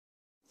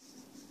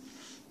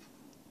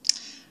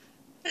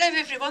Hello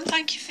everyone,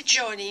 thank you for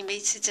joining me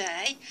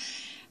today.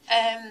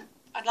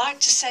 I'd like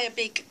to say a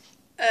big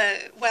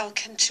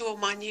welcome to all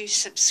my new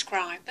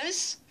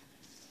subscribers.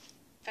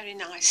 Very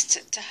nice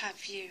to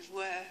have you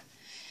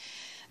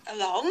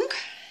along.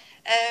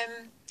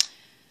 I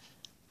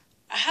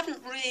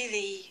haven't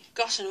really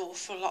got an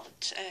awful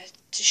lot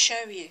to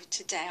show you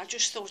today. I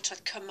just thought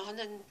I'd come on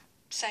and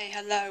say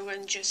hello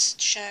and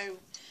just show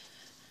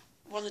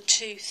one or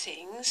two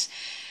things.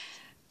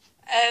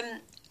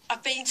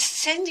 I've been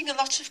sending a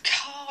lot of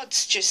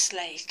cards just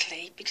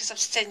lately because I've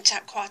sent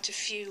out quite a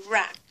few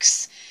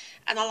racks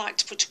and I like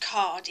to put a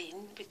card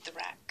in with the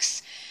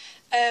racks.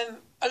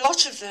 A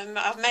lot of them,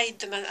 I've made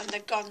them and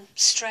they've gone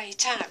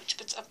straight out,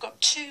 but I've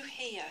got two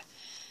here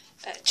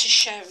to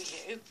show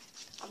you.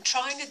 I'm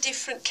trying a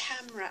different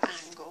camera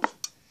angle.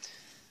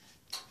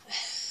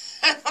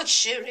 I'm not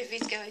sure if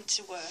it's going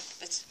to work,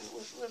 but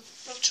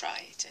we'll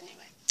try it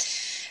anyway.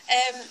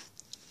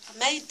 I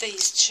made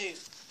these two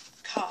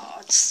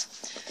cards.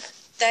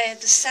 They're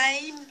the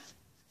same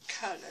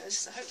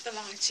colours. I hope the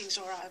lighting's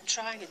alright. I'm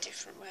trying a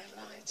different way of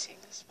lighting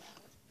as well.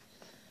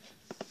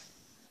 I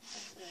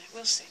don't know,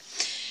 we'll see.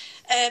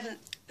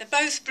 They're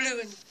both blue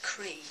and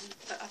cream,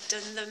 but I've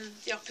done them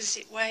the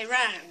opposite way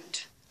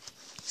round.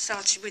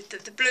 Started with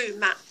the blue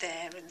mat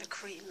there and the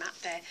cream mat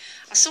there.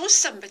 I saw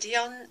somebody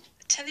on a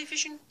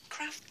television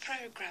craft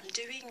programme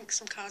doing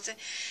some cards there,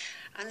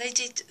 and they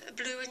did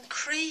blue and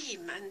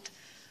cream, and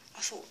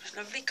I thought it was a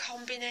lovely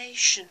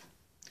combination.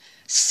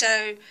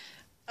 So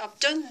I've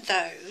done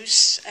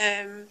those.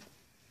 I've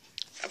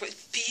got a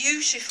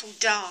beautiful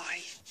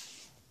die,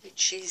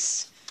 which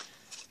is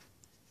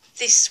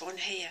this one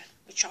here,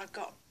 which I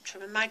got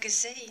from a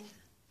magazine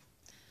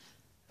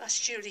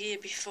last year or the year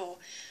before.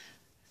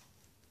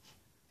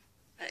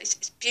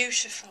 It's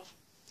beautiful.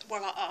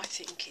 Well, I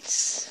think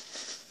it's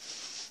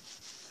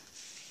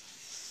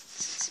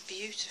a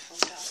beautiful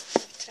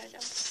die.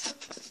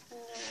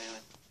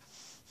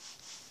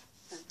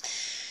 No.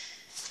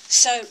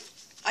 So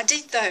I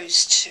did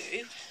those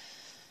two,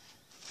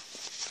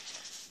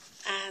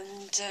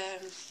 and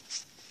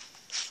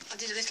I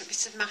did a little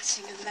bit of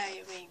matting and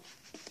layering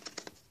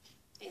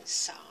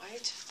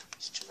inside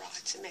just to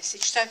write a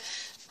message. So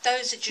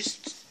those are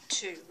just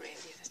two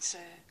really that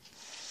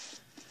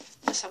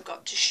I've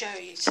got to show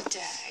you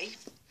today.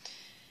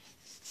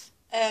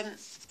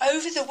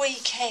 Over the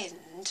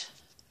weekend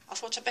I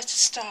thought I'd better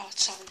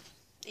start on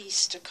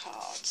Easter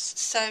cards.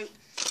 So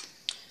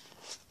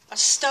I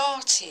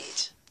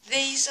started.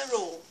 These are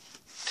all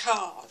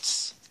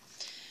cards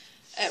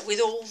with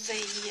all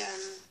the,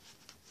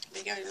 I've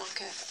been going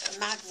like a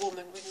mad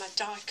woman with my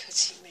die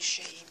cutting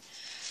machine.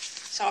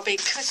 So I've been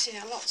cutting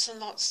lots and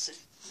lots of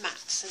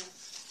mats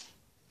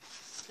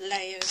and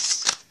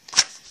layers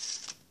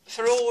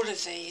for all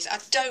of these. I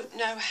don't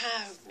know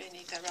how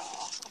many there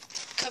are.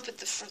 I've covered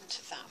the front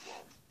of that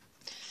one.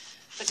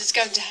 But it's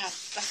going to have,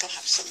 that'll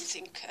have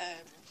something,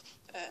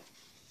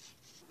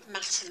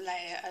 mat and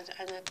layer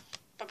and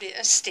probably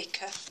a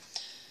sticker.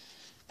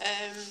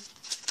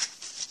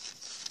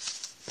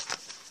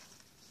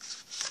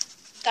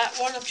 That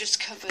one I've just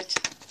covered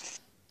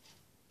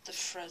the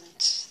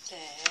front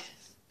there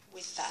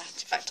with that.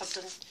 In fact, I've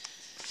done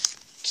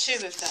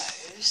two of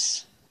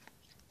those,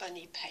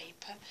 bunny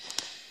paper.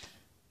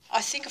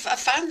 I think I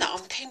found that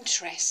on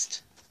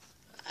Pinterest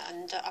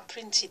and I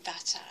printed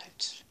that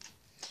out.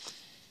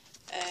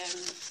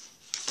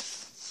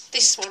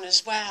 This one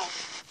as well,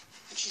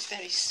 which is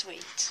very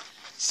sweet.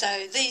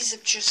 So these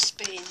have just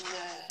been,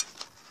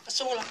 that's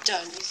all I've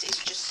done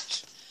is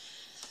just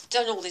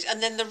done all these.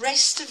 And then the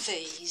rest of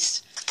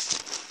these,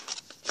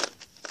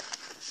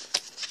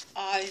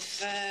 I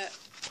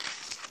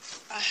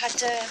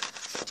had a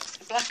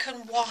black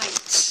and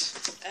white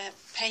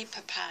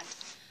paper pad,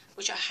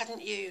 which I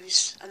hadn't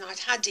used, and I'd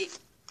had it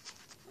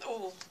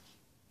all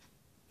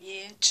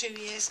year, 2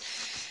 years.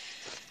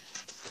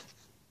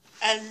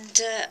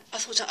 And I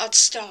thought I'd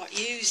start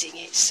using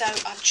it, so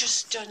I've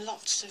just done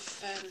lots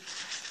of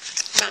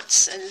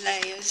mats and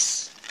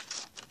layers.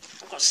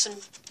 I've got some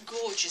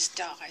gorgeous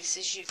dies,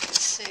 as you can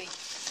see.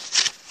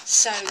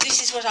 So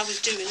this is what I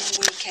was doing all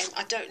weekend.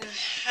 I don't know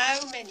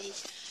how many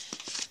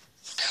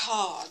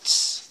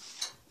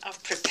cards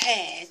I've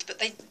prepared,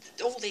 but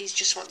all these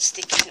just want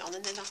sticking on,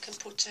 and then I can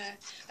put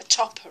a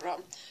topper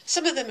on.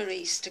 Some of them are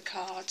Easter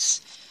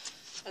cards,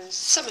 and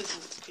some of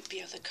them could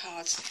be other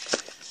cards.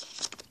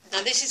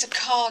 Now this is a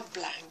card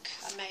blank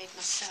I made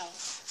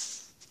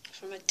myself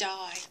from a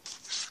die.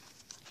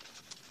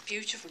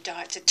 Beautiful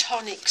die. It's a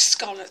tonic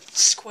scallop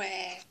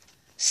square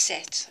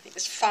set. I think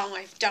there's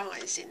 5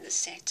 dies in the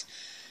set.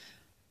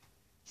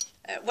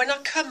 When I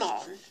come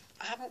on,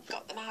 I haven't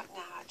got them out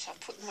now, so I'll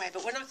put them away,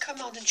 but when I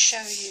come on and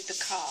show you the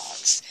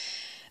cards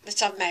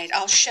that I've made,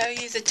 I'll show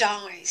you the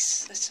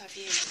dies that I've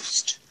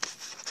used.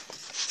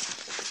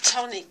 The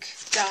tonic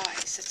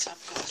dies that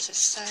I've got are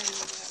so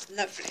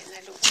lovely, and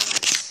they look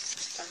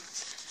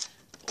nice,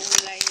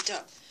 all laid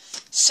up.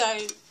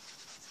 So,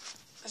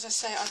 as I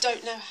say, I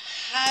don't know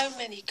how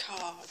many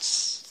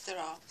cards there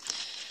are.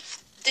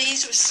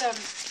 These were some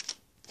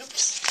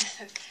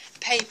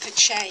paper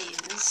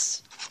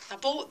chains. I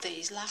bought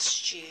these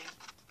last year.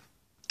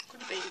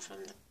 Could have been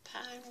from the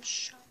pound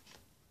shop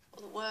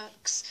or the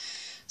works.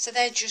 So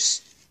they're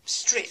just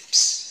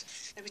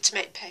strips. They were to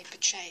make paper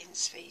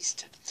chains for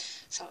Easter.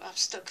 So I've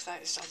stuck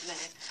those on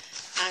there,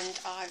 and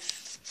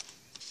I've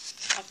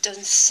done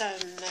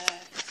some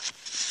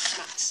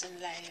mats and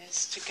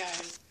layers to go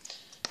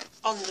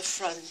on the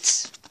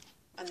front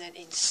and then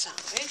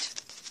inside.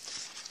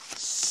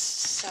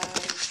 So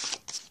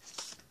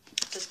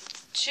the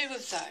two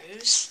of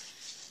those.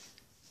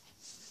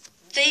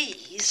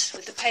 These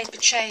with the paper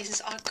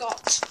chains I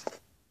got,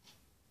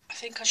 I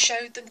think I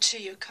showed them to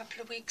you a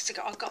couple of weeks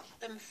ago. I got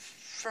them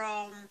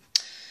from,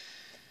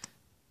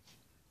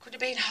 could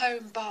have been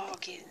Home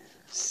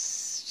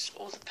Bargains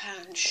or the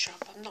pound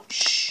shop, I'm not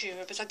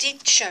sure, but I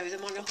did show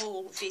them on a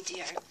haul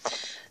video.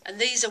 And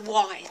these are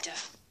wider,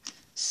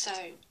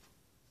 so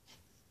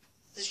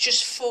there's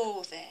just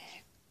 4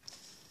 there,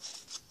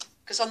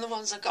 because on the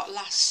ones I got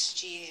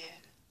last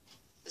year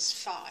there's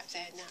 5,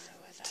 they're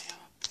narrower, they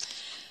are.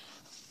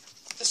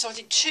 So I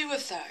did 2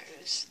 of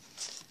those,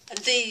 and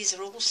these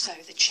are also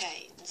the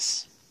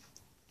chains,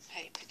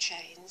 paper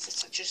chains,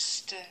 that I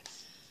just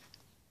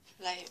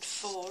layered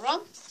 4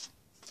 on.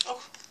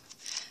 Oh,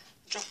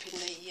 dropping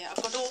the,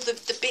 I've got all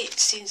the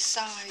bits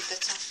inside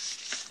that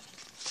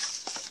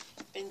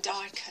I've been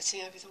die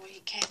cutting over the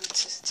weekend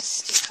to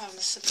stick on.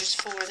 So there's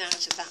falling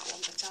out of that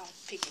one, but I'll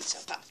pick it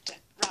up after.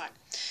 Right,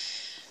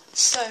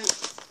 so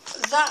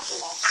that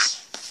lot,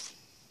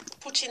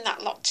 putting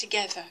that lot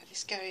together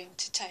is going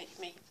to take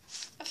me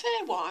a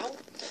fair while,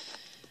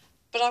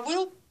 but I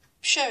will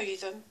show you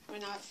them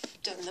when I've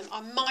done them.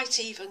 I might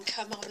even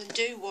come on and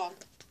do one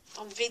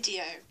on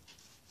video.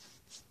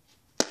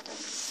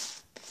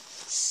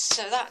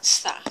 So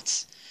that's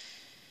that.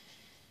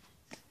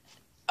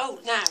 Oh,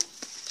 now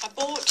I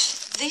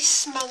bought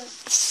this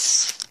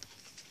month's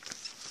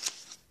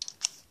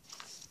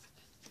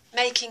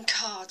Making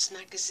Cards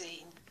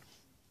magazine,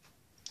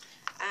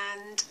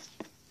 and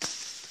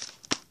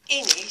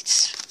in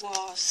it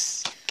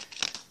was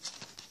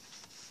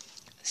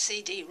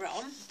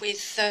CD-ROM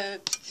with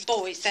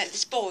boys.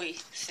 It's boy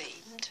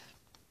themed,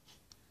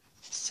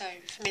 so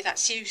for me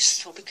that's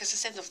useful because I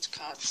send off the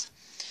cards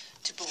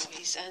to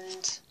boys,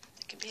 and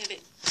it can be a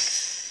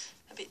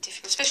bit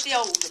difficult, especially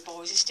older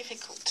boys. It's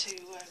difficult to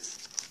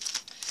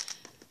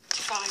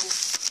find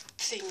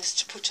things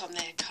to put on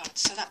their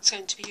cards, so that's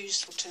going to be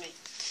useful to me.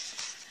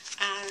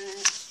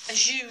 And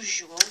as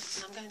usual,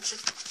 and I'm going to,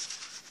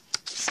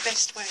 it's the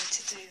best way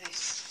to do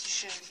this, to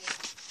show you,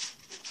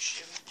 I'm not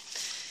sure.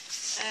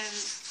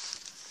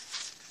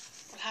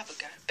 We'll have a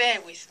go.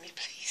 Bear with me,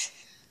 please.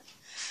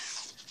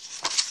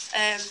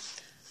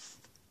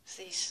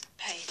 These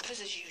papers,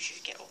 as usual,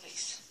 you get all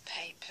these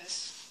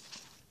papers.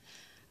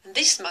 And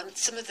this month,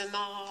 some of them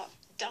are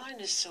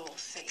dinosaur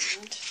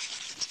themed.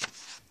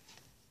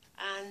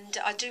 And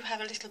I do have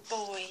a little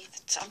boy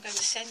that I'm going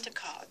to send a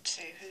card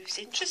to who's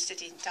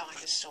interested in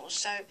dinosaurs.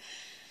 So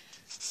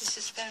this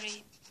is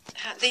very.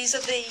 These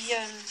are the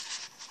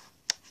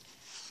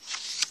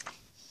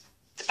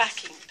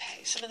backing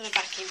papers. Some of them are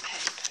backing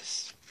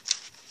papers,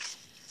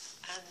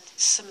 and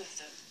some of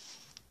them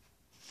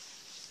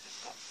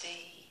have got the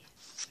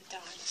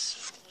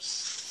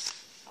dinosaurs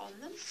on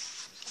them.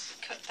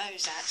 Cut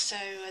those out. So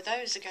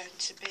those are going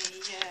to be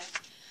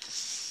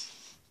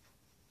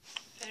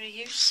very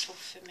useful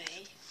for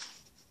me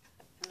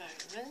at the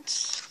moment.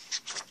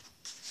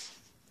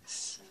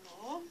 Some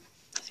more.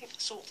 I think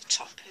that's all the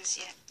toppers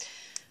yet.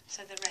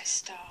 So the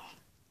rest are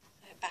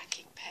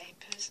backing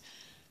papers.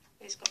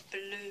 These got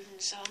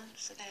balloons on,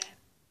 so they're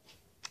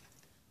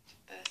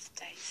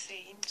birthday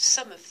themed.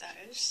 Some of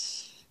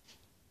those.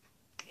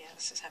 Yeah,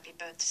 this says happy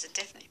birthday. This is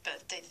definitely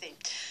birthday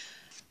themed.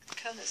 The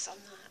colours on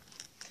that.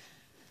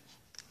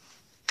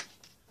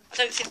 I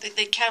don't think that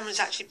the camera's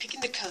actually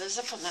picking the colours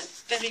up on that.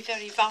 Very,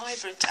 very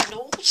vibrant. And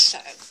also,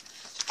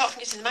 apart from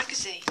getting the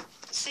magazine,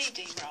 the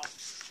CD-ROM,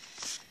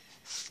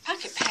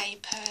 pack of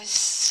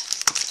papers,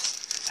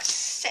 a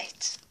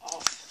set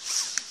of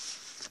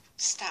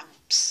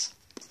stamps.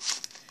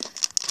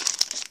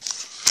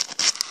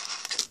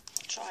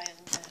 I'll try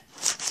and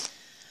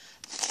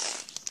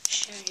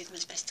show you them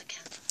as best I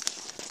can.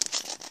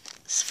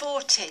 There's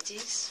 4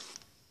 teddies.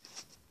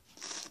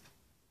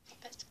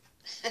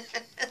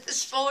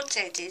 There's 4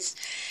 teddies.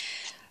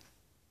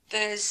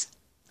 There's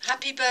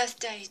happy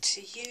birthday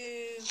to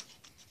you.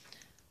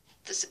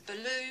 There's a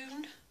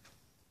balloon,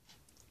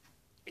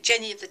 which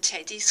any of the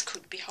teddies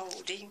could be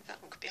holding.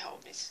 That one could be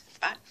holding it at the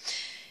back.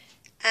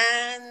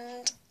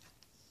 And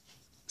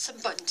some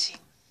bunting.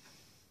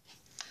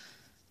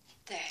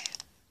 There.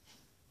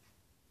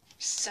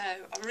 So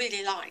I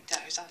really like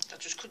those. I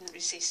just couldn't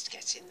resist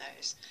getting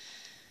those.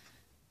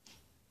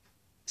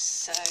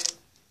 So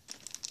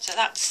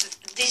that's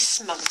this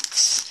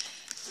month's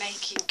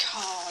Making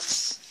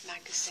Cards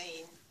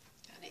magazine,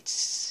 and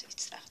it's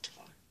that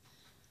one,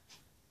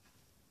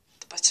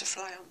 the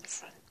butterfly on the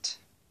front.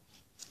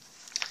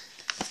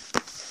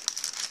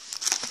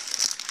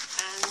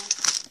 And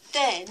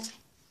then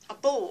I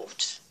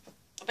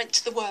went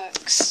to the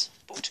works,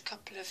 bought a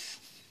couple of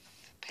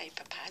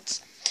paper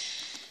pads.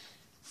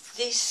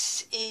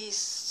 This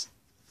is,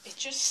 it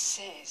just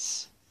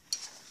says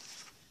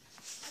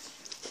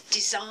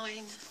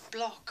design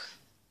block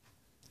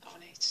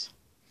on it.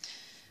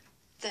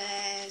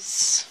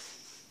 There's,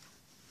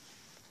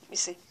 let me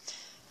see,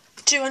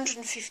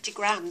 250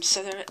 grams,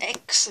 so they're an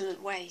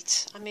excellent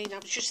weight. I mean, I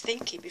was just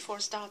thinking before I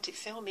started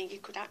filming, you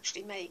could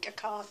actually make a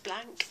card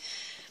blank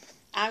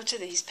out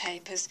of these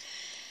papers.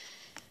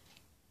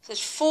 There's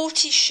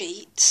 40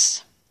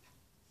 sheets,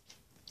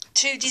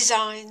 2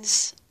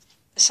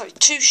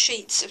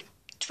 sheets of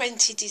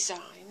 20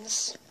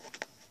 designs,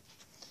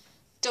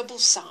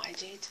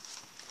 double-sided.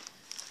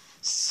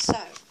 So,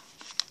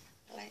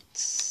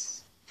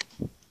 let's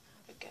have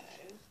a go.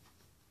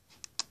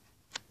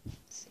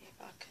 See if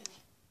I can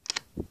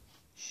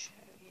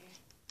show you.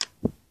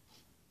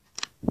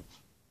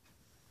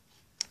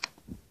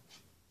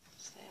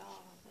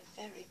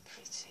 They're very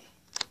pretty.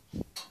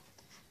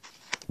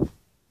 I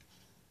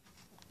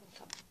think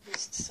I've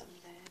missed some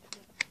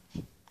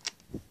there.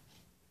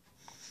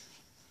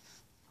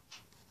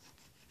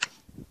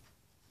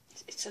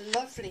 It's a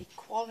lovely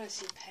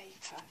quality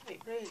paper,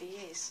 it really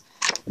is.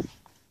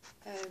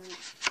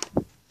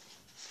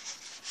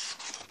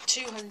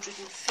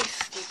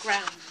 250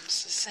 grams,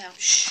 so I'm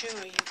sure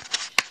you,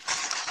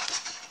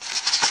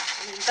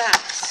 I mean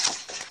that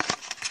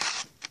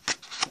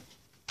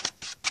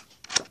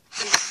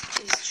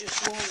is just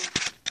one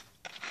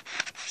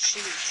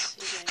sheet,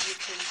 you know, you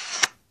can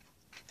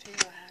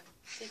feel how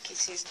thick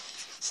it is.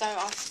 So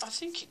I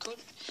think you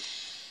could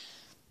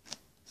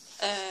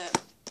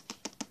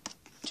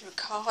do a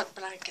card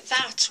blanket.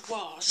 That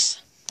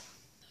was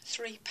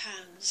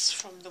 £3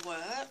 from the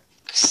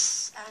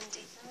Works, and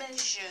it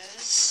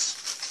measures,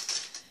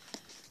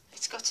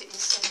 it's got it in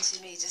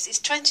centimetres, it's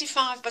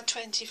 25 by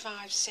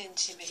 25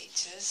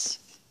 centimetres,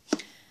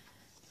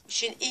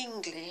 which in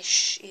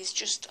English is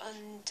just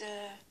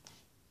under,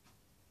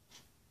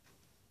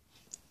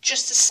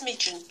 just a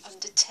smidgen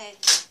under 10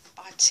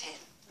 by 10,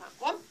 that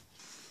one.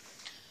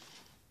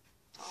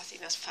 I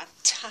think that's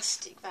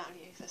fantastic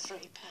value for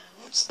 £3.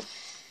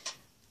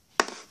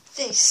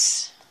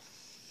 This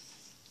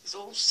is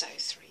also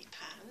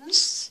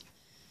 £3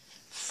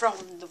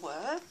 from the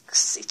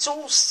Works. It's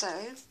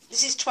also,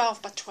 this is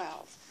 12 by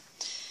 12.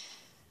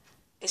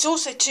 It's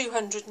also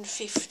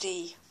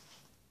 250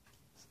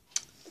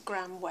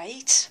 gram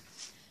weight,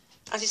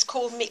 and it's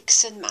called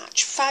Mix and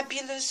Match.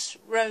 Fabulous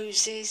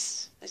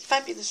Roses. There's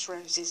Fabulous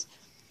Roses.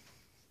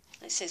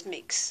 It says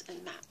Mix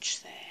and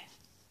Match there.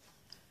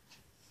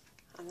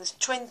 And there's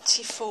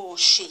 24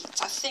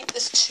 sheets. I think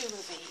there's 2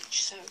 of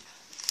each, so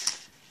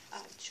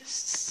I'll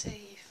just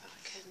see if I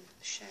can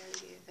show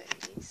you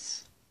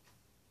these.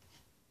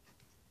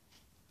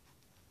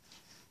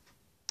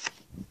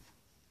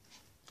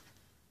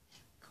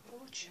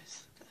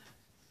 Gorgeous.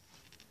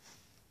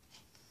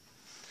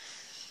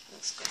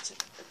 That's got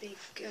a big,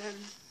 I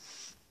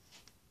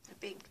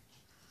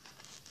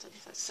don't know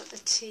if that's like the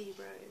tea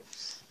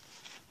rose.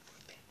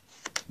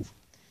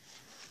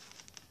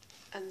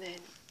 And then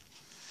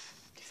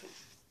different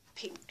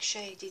pink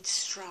shaded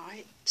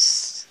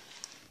stripes.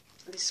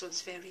 This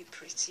one's very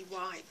pretty,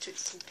 white with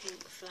some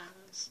pink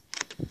flowers.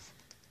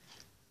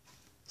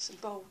 Some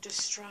bolder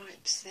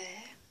stripes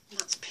there, and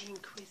that's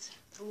pink with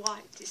a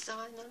white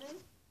design on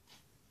it.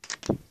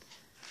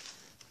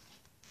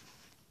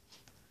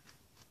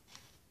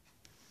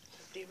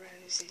 Lovely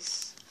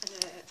roses,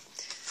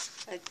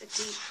 and a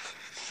deep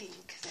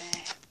pink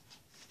there.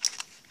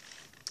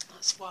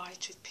 That's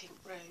white with pink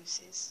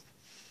roses,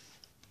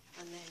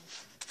 and then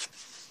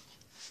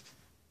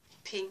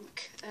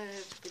pink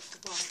with the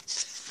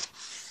white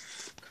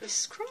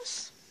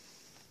crisscross.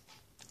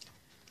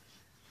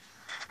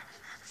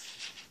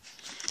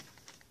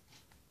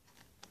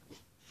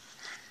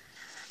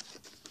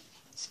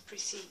 It's a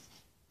pretty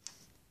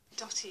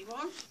dotty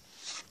one.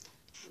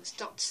 There's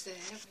dots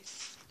there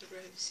with the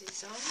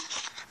roses on.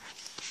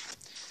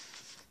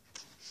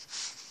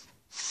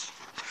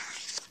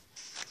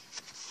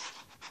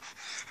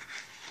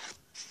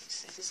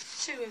 So there's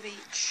 2 of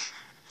each.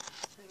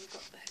 So we've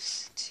got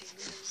those 2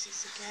 roses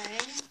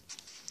again.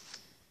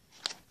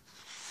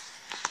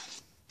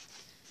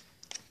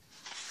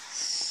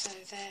 So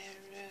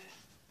they're,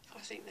 I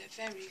think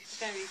they're very,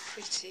 very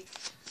pretty,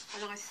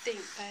 and I think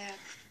they're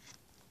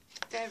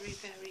very,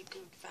 very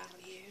good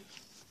value.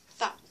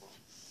 That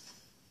one,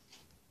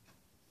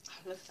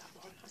 I love that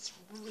one. That's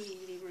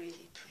really,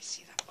 really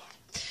pretty, that one.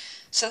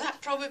 So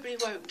that probably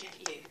won't get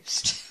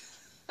used.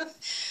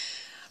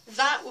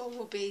 That one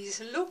will be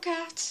to look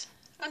at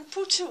and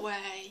put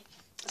away.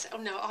 I said,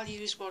 oh no, I'll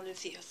use one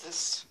of the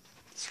others.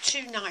 It's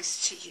too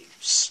nice to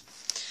use.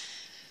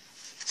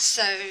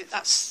 So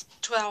that's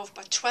 12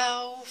 by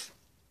 12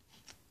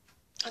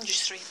 and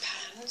just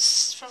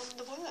 £3 from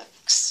the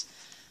Works,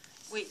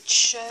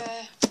 which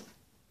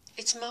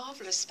it's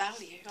marvellous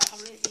value. I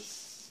really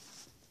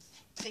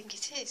think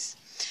it is.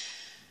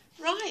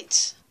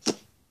 Right,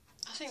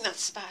 I think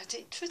that's about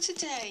it for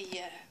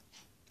today,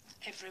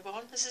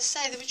 everyone. As I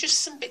say, there were just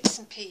some bits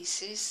and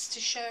pieces to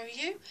show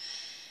you.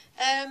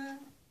 And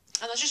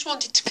I just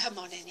wanted to come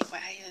on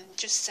anyway and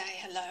just say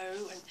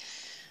hello and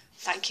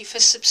thank you for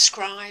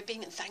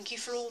subscribing and thank you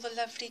for all the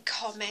lovely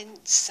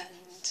comments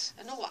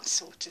and all that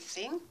sort of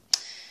thing.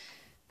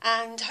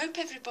 And hope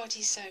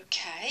everybody's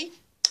okay.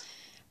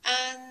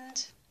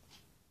 And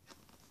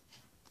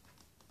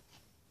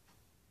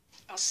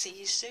I'll see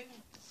you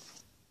soon.